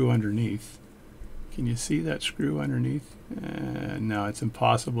the screw underneath. Can you see that screw underneath? No, it's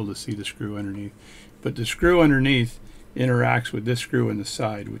impossible to see the screw underneath. But the screw underneath interacts with this screw in the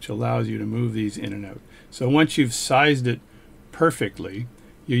side, which allows you to move these in and out. So once you've sized it perfectly,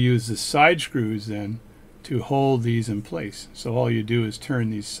 you use the side screws then to hold these in place. So all you do is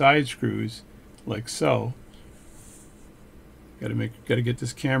turn these side screws like so. Got to get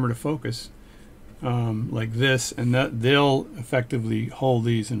this camera to focus. Like this, and that they'll effectively hold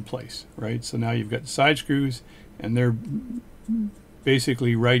these in place, right? So now you've got side screws, and they're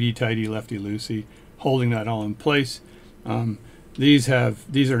basically righty-tighty, lefty-loosey, holding that all in place. These are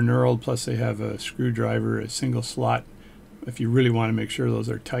knurled, plus they have a screwdriver, a single slot. If you really want to make sure those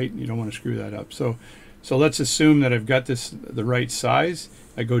are tight, you don't want to screw that up. So let's assume that I've got this the right size.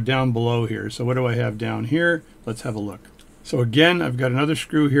 I go down below here. So what do I have down here? Let's have a look. So again, I've got another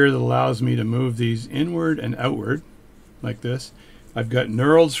screw here that allows me to move these inward and outward like this. I've got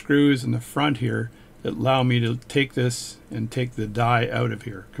knurled screws in the front here that allow me to take this and take the die out of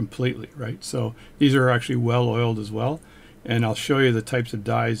here completely, right? So these are actually well oiled as well. And I'll show you the types of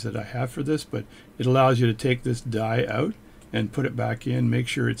dies that I have for this, but it allows you to take this die out and put it back in, make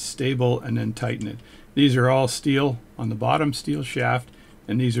sure it's stable, and then tighten it. These are all steel on the bottom, steel shaft,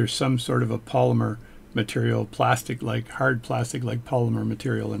 and these are some sort of a polymer material, hard plastic like polymer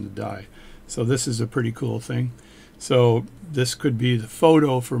material in the die. So this is a pretty cool thing. So this could be the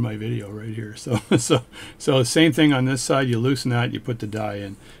photo for my video right here. So same thing on this side. You loosen that, you put the die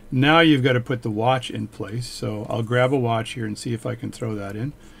in. Now you've got to put the watch in place. So I'll grab a watch here and see if I can throw that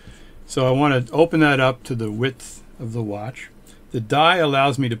in. So I want to open that up to the width of the watch. The die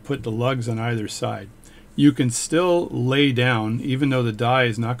allows me to put the lugs on either side. You can still lay down, even though the die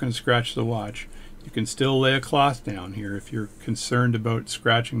is not going to scratch the watch. You can still lay a cloth down here if you're concerned about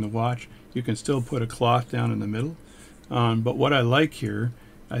scratching the watch. You can still put a cloth down in the middle. But what I like here,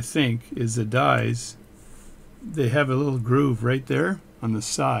 I think, is the dies, they have a little groove right there on the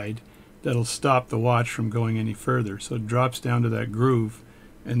side that'll stop the watch from going any further. So it drops down to that groove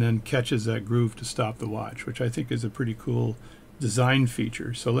and then catches that groove to stop the watch, which I think is a pretty cool design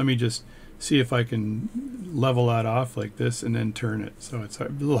feature. So let me just see if I can level that off like this and then turn it. So it's a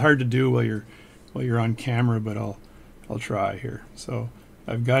little hard to do while you're on camera, but I'll try here. So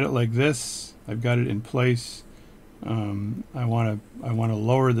I've got it like this. I've got it in place. I want to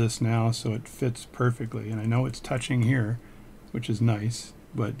lower this now so it fits perfectly, and I know it's touching here, which is nice,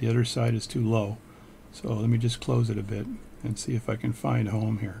 but the other side is too low. So let me just close it a bit and see if I can find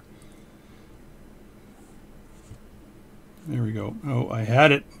home here. There we go. Oh, I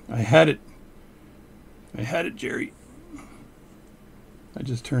had it, Jerry. I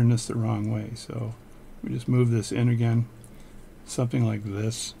just turned this the wrong way, so we just move this in again, something like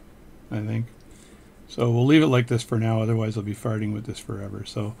this, I think. So we'll leave it like this for now, otherwise I'll be farting with this forever.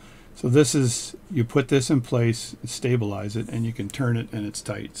 So this is, you put this in place, stabilize it, and you can turn it and it's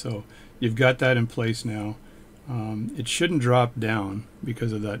tight. So you've got that in place now. It shouldn't drop down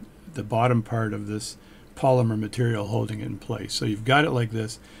because of that, the bottom part of this polymer material holding it in place. So you've got it like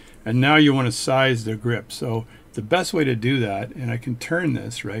this, and now you want to size the grip. So the best way to do that, and I can turn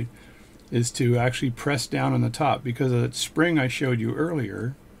this, right, is to actually press down on the top, because of that spring I showed you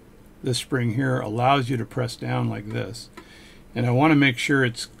earlier. This spring here allows you to press down like this, and I want to make sure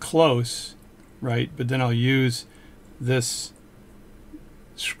it's close, right, but then I'll use this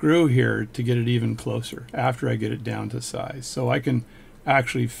screw here to get it even closer after I get it down to size. So I can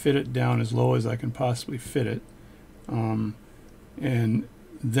actually fit it down as low as I can possibly fit it, and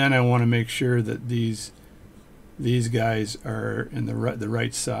then I want to make sure that these guys are in the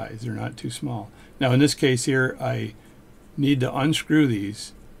right size. They're not too small. Now in this case here, I need to unscrew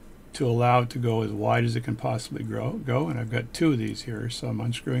these to allow it to go as wide as it can possibly go, and I've got two of these here, so I'm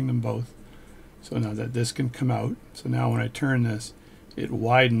unscrewing them both. So now that this can come out, so now when I turn this, it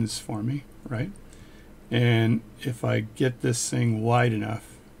widens for me, right? And if I get this thing wide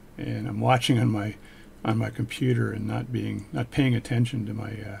enough, and I'm watching on my computer and not paying attention to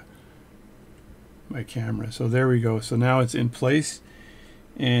my camera. So there we go. So now it's in place,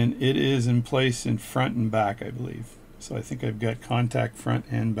 and it is in place in front and back, I believe. So I think I've got contact front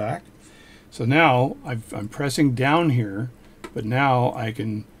and back. So now I'm pressing down here, but now I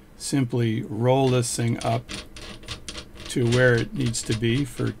can simply roll this thing up to where it needs to be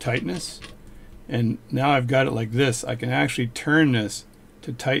for tightness. And now I've got it like this. I can actually turn this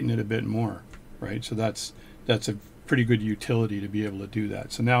to tighten it a bit more, right? So that's a pretty good utility to be able to do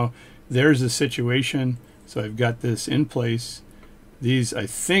that. So now there's the situation. So I've got this in place. These I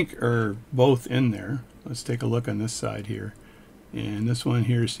think are both in there. Let's take a look on this side here. And this one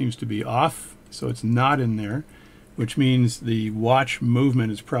here seems to be off, so it's not in there, which means the watch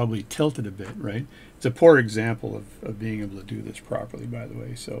movement is probably tilted a bit, right? It's a poor example of being able to do this properly, by the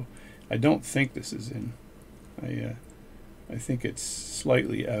way. So I don't think this is in. I think it's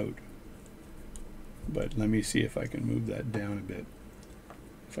slightly out. But let me see if I can move that down a bit.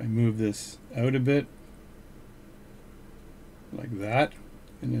 If I move this out a bit, like that,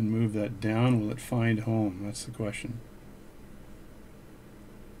 and then move that down, will it find home? That's the question.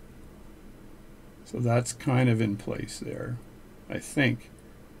 So that's kind of in place there, I think.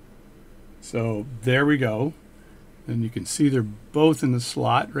 So there we go. And you can see they're both in the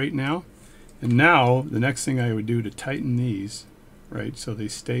slot right now. And now the next thing I would do to tighten these, right, so they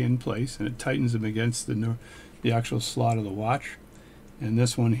stay in place, and it tightens them against the actual slot of the watch. And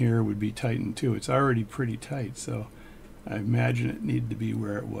this one here would be tightened too. It's already pretty tight, so I imagine it needed to be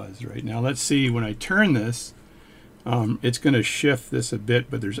where it was right now. Let's see, when I turn this, it's going to shift this a bit,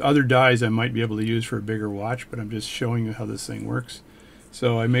 but there's other dies I might be able to use for a bigger watch, but I'm just showing you how this thing works.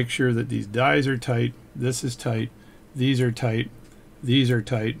 So I make sure that these dies are tight, this is tight, these are tight, these are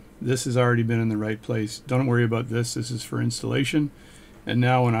tight, this has already been in the right place. Don't worry about this, this is for installation. And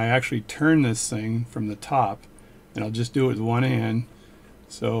now when I actually turn this thing from the top, and I'll just do it with one hand,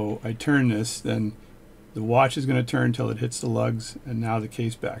 so I turn this, then the watch is going to turn until it hits the lugs, and now the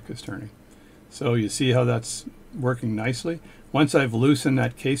case back is turning. So you see how that's working nicely. Once I've loosened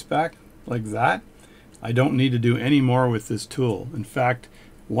that case back like that, I don't need to do any more with this tool. In fact,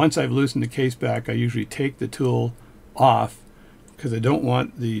 once I've loosened the case back, I usually take the tool off, because I don't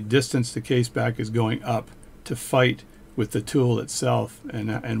want the distance the case back is going up to fight with the tool itself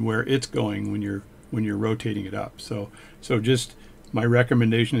and where it's going when you're rotating it up. So just my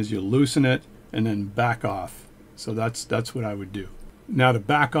recommendation is you loosen it and then back off. So that's what I would do. Now to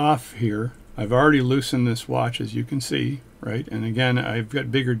back off here, I've already loosened this watch, as you can see, right? And again, I've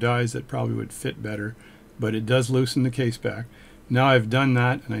got bigger dies that probably would fit better, but it does loosen the case back. Now I've done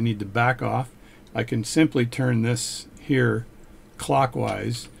that and I need to back off. I can simply turn this here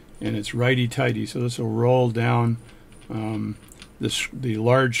clockwise, and it's righty-tighty, so this will roll down the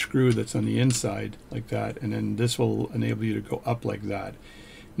large screw that's on the inside like that, and then this will enable you to go up like that.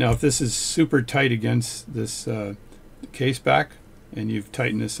 Now if this is super tight against this case back, and you've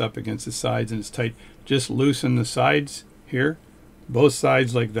tightened this up against the sides and it's tight, just loosen the sides here, both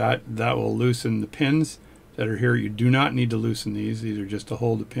sides like that. That will loosen the pins that are here. You do not need to loosen these are just to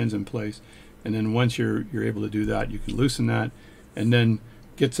hold the pins in place. And then once you're able to do that, you can loosen that and then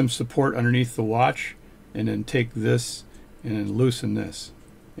get some support underneath the watch, and then take this and then loosen this.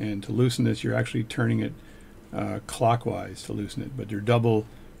 And to loosen this, you're actually turning it clockwise to loosen it, but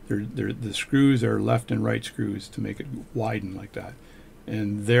the screws are left and right screws to make it widen like that.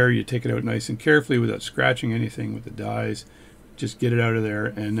 And there you take it out nice and carefully without scratching anything with the dies. just get it out of there,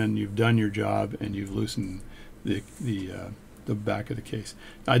 and then you've done your job and you've loosened the back of the case.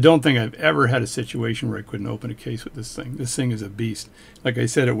 I don't think I've ever had a situation where I couldn't open a case with this thing. This thing is a beast. Like I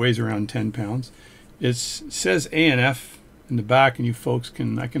said, it weighs around 10 pounds. It says A&F in the back, and you folks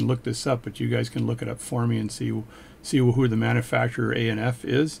I can look this up, but you guys can look it up for me and see who the manufacturer A&F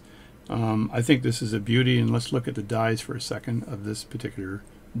is. I think this is a beauty, and let's look at the dies for a second of this particular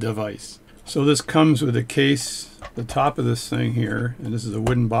device. So this comes with a case, the top of this thing here, and this is a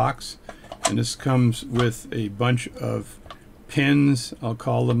wooden box, and this comes with a bunch of pins, I'll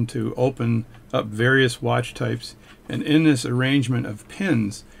call them, to open up various watch types. And in this arrangement of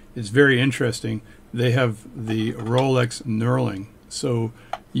pins, it's very interesting. They have the Rolex knurling, so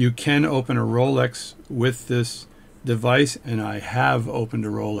you can open a Rolex with this device, and I have opened a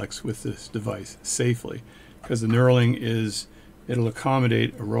Rolex with this device safely, because the knurling it'll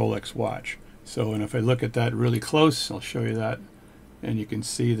accommodate a Rolex watch. So, and if I look at that really close, I'll show you that, and you can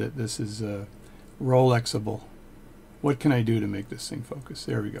see that this is Rolexable. What can I do to make this thing focus?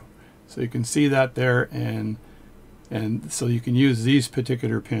 There we go. So you can see that there, and so you can use these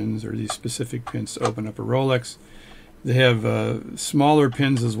particular pins, or these specific pins, to open up a Rolex. They have smaller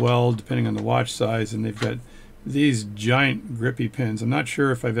pins as well, depending on the watch size, and they've got these giant grippy pins. I'm not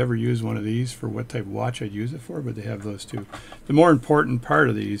sure if I've ever used one of these for what type of watch I'd use it for, but they have those too. The more important part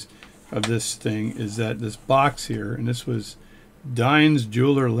of this thing is that this box here, and this was Dines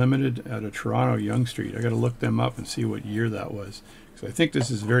Jeweler Limited out of Toronto, Yonge Street. I got to look them up and see what year that was, because I think this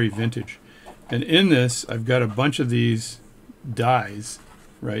is very vintage. And in this, I've got a bunch of these dies,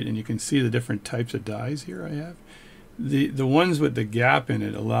 right? And you can see the different types of dies here I have. The ones with the gap in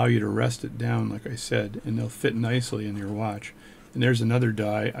it allow you to rest it down, like I said, and they'll fit nicely in your watch. And there's another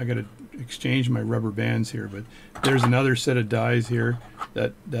die. I got to exchange my rubber bands here, but there's another set of dies here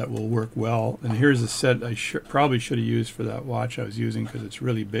that will work well. And here's a set I probably should have used for that watch I was using, because it's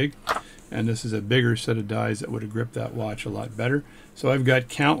really big. And this is a bigger set of dies that would have gripped that watch a lot better. So I've got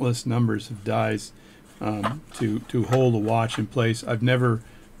countless numbers of dies to hold the watch in place.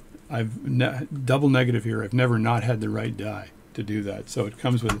 Double negative here. I've never not had the right die to do that. So it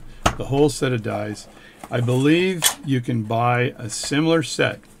comes with the whole set of dies. I believe you can buy a similar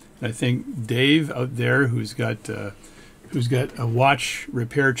set. I think Dave out there, who's got a watch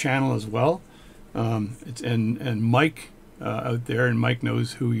repair channel as well, and Mike out there, and Mike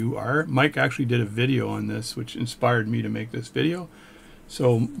knows who you are. Mike actually did a video on this, which inspired me to make this video.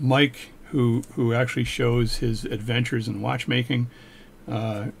 So Mike, who actually shows his adventures in watchmaking,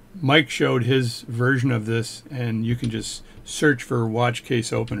 Mike showed his version of this, and you can just search for watch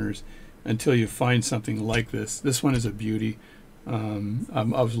case openers until you find something like this. This one is a beauty. I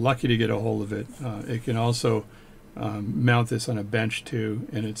was lucky to get a hold of it. It can also mount this on a bench too,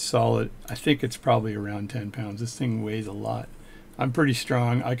 and it's solid. I think it's probably around 10 pounds. This thing weighs a lot. I'm pretty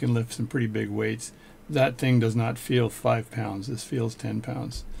strong. I can lift some pretty big weights. That thing does not feel 5 pounds. This feels 10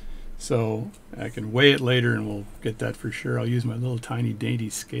 pounds. So I can weigh it later, and we'll get that for sure. I'll use my little tiny dainty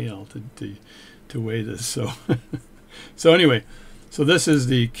scale to weigh this. So so anyway, so this is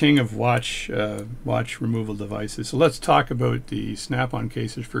the king of watch removal devices. So let's talk about the Snap-on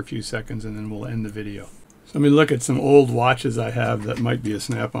cases for a few seconds, and then we'll end the video. So let me look at some old watches I have that might be a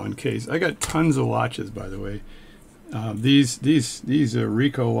Snap-on case. I got tons of watches, by the way. These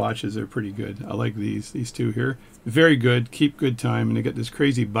Ricoh watches are pretty good. I like these two here. Very good, keep good time, and they got this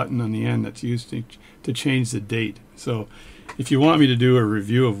crazy button on the end that's used to change the date. So if you want me to do a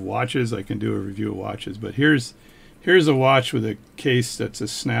review of watches, I can do a review of watches. But here's a watch with a case that's a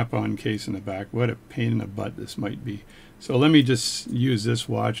Snap-on case in the back. What a pain in the butt this might be. So let me just use this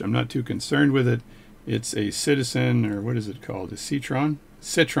watch. I'm not too concerned with it. It's a Citizen, or what is it called? A Citron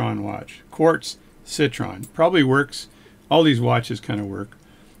watch. Quartz Citron. Probably works. All these watches kind of work.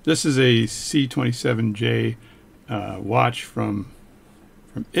 This is a C27J watch from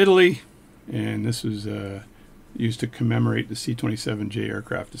Italy, and this was used to commemorate the C27J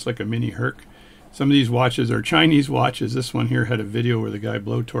aircraft. It's like a mini Herc. Some of these watches are Chinese watches. This one here had a video where the guy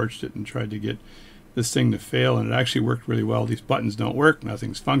blowtorched it and tried to get this thing to fail, and it actually worked really well. These buttons don't work,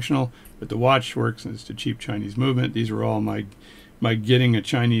 nothing's functional, but the watch works, and it's a cheap Chinese movement. These were all my getting a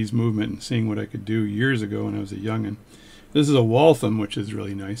Chinese movement and seeing what I could do years ago when I was a youngin'. This is a Waltham, which is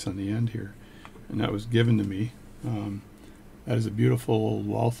really nice on the end here, and that was given to me. That is a beautiful old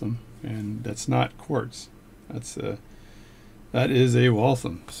Waltham, and that's not quartz. That is a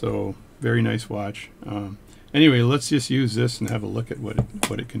Waltham. So very nice watch. Anyway, let's just use this and have a look at what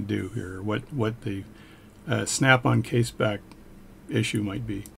it can do here, what the Snap-on case back issue might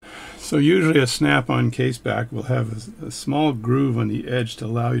be. So usually a snap-on case back will have a small groove on the edge to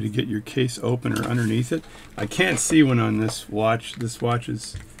allow you to get your case opener underneath it. I can't see one on this watch. This watch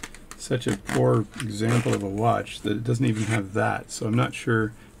is such a poor example of a watch that it doesn't even have that. So I'm not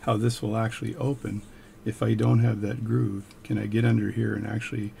sure how this will actually open if I don't have that groove. Can I get under here and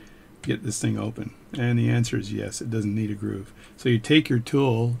actually get this thing open? And the answer is yes, it doesn't need a groove. So you take your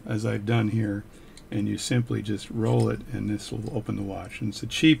tool, as I've done here, and you simply just roll it, and this will open the watch. And it's a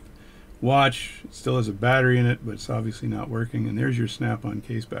cheap watch, it still has a battery in it, but it's obviously not working. And there's your snap-on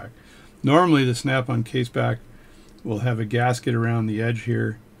case back. Normally the snap-on case back will have a gasket around the edge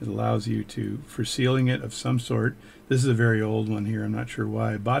here. It allows you for sealing it of some sort. This is a very old one here. I'm not sure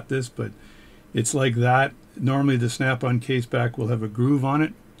why I bought this, but it's like that. Normally the snap-on case back will have a groove on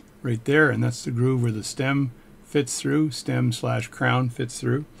it right there, and that's the groove where the stem fits through, stem/crown fits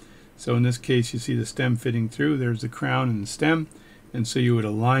through. So in this case you see the stem fitting through. There's the crown and the stem, and so you would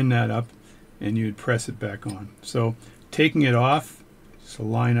align that up and you would press it back on. So taking it off, so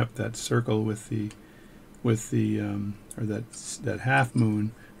line up that circle with the or that half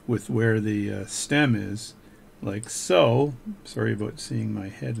moon with where the stem is, like so. Sorry about seeing my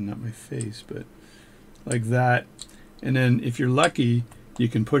head and not my face, but like that. And then if you're lucky, you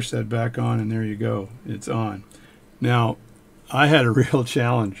can push that back on, and there you go, it's on. Now I had a real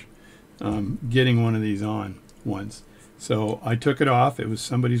challenge getting one of these on once. So I took it off. It was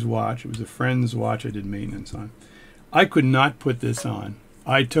somebody's watch. It was a friend's watch I did maintenance on. I could not put this on.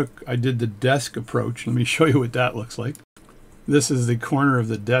 I did the desk approach. Let me show you what that looks like. This is the corner of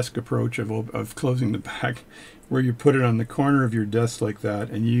the desk approach of closing the back, where you put it on the corner of your desk like that,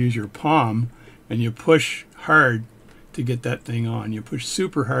 and you use your palm and you push hard to get that thing on. You push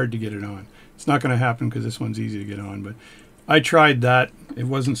super hard to get it on. It's not going to happen because this one's easy to get on, but I tried that. It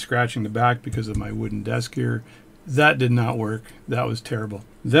wasn't scratching the back because of my wooden desk here. That did not work. That was terrible.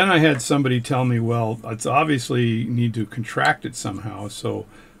 Then I had somebody tell me, well, it's obviously you need to contract it somehow, so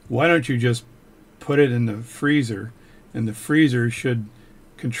why don't you just put it in the freezer, and the freezer should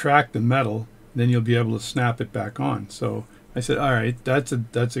contract the metal, then you'll be able to snap it back on. So I said, all right, that's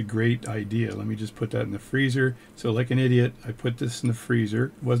a great idea. Let me just put that in the freezer. So like an idiot, I put this in the freezer.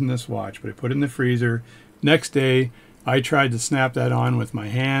 It wasn't this watch, but I put it in the freezer. Next day, I tried to snap that on with my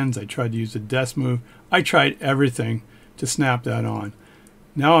hands. I tried to use the desk move. I tried everything to snap that on.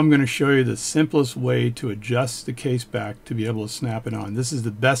 Now I'm going to show you the simplest way to adjust the case back to be able to snap it on. This is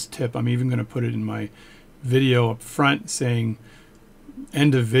the best tip. I'm even going to put it in my video up front saying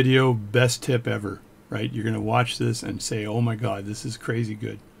end of video, best tip ever, right? You're going to watch this and say, oh my God, this is crazy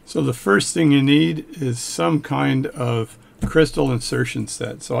good. So the first thing you need is some kind of crystal insertion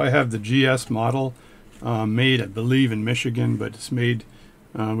set. So I have the GS model made, I believe, in Michigan, but it's made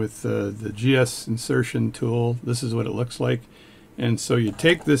with the GS insertion tool. This is what it looks like. And so you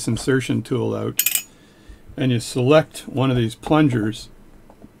take this insertion tool out and you select one of these plungers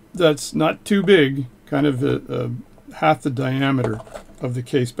that's not too big, kind of half the diameter of the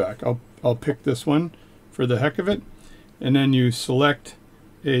case back. I'll pick this one for the heck of it, and then you select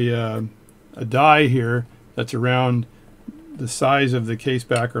a die here that's around the size of the case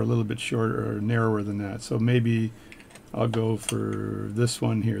back, or a little bit shorter or narrower than that. So maybe I'll go for this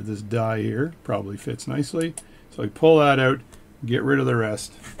one here. This die here probably fits nicely. So I pull that out, get rid of the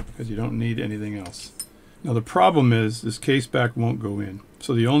rest because you don't need anything else. Now the problem is this case back won't go in.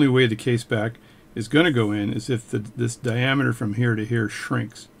 So the only way the case back is going to go in is if this diameter from here to here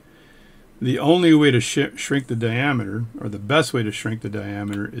shrinks. The only way to shrink the diameter, or the best way to shrink the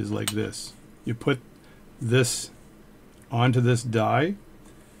diameter, is like this. You put this onto this die.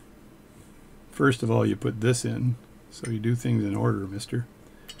 First of all, you put this in. So you do things in order, mister.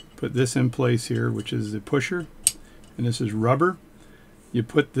 Put this in place here, which is the pusher, and this is rubber. You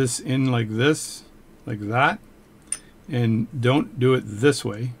put this in like this, like that, and don't do it this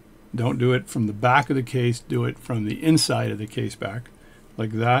way. Don't do it from the back of the case, do it from the inside of the case back,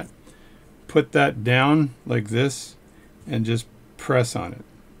 like that. Put that down like this and just press on it,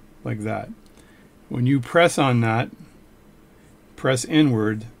 like that. When you press on that, press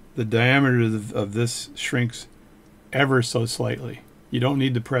inward, the diameter of this shrinks ever so slightly. You don't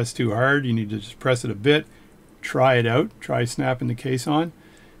need to press too hard, you need to just press it a bit, try it out, try snapping the case on,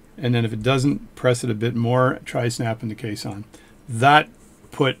 and then if it doesn't, press it a bit more, try snapping the case on. That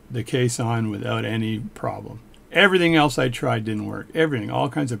put the case on without any problem. Everything else I tried didn't work. Everything, all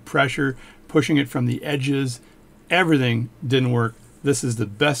kinds of pressure, pushing it from the edges, everything didn't work. This is the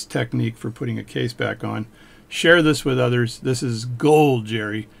best technique for putting a case back on. Share this with others. This is gold,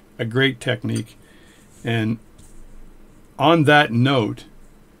 Jerry. A great technique. And on that note,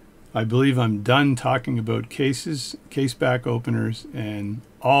 I believe I'm done talking about cases, case back openers, and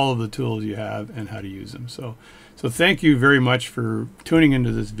all of the tools you have and how to use them. So thank you very much for tuning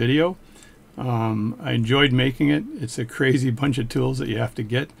into this video. I enjoyed making it. It's a crazy bunch of tools that you have to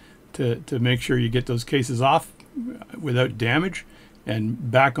get to make sure you get those cases off without damage and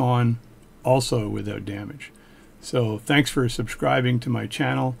back on also without damage. So thanks for subscribing to my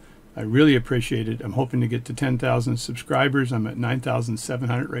channel. I really appreciate it. I'm hoping to get to 10,000 subscribers. I'm at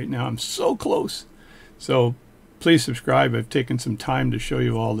 9,700 right now. I'm so close. So please subscribe. I've taken some time to show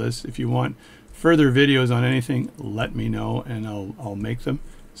you all this. If you want further videos on anything, let me know and I'll make them.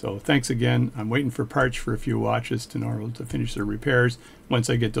 So thanks again. I'm waiting for parts for a few watches to finish their repairs. Once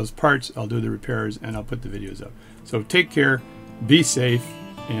I get those parts, I'll do the repairs and I'll put the videos up. So take care, be safe,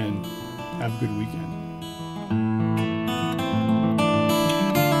 and have a good weekend.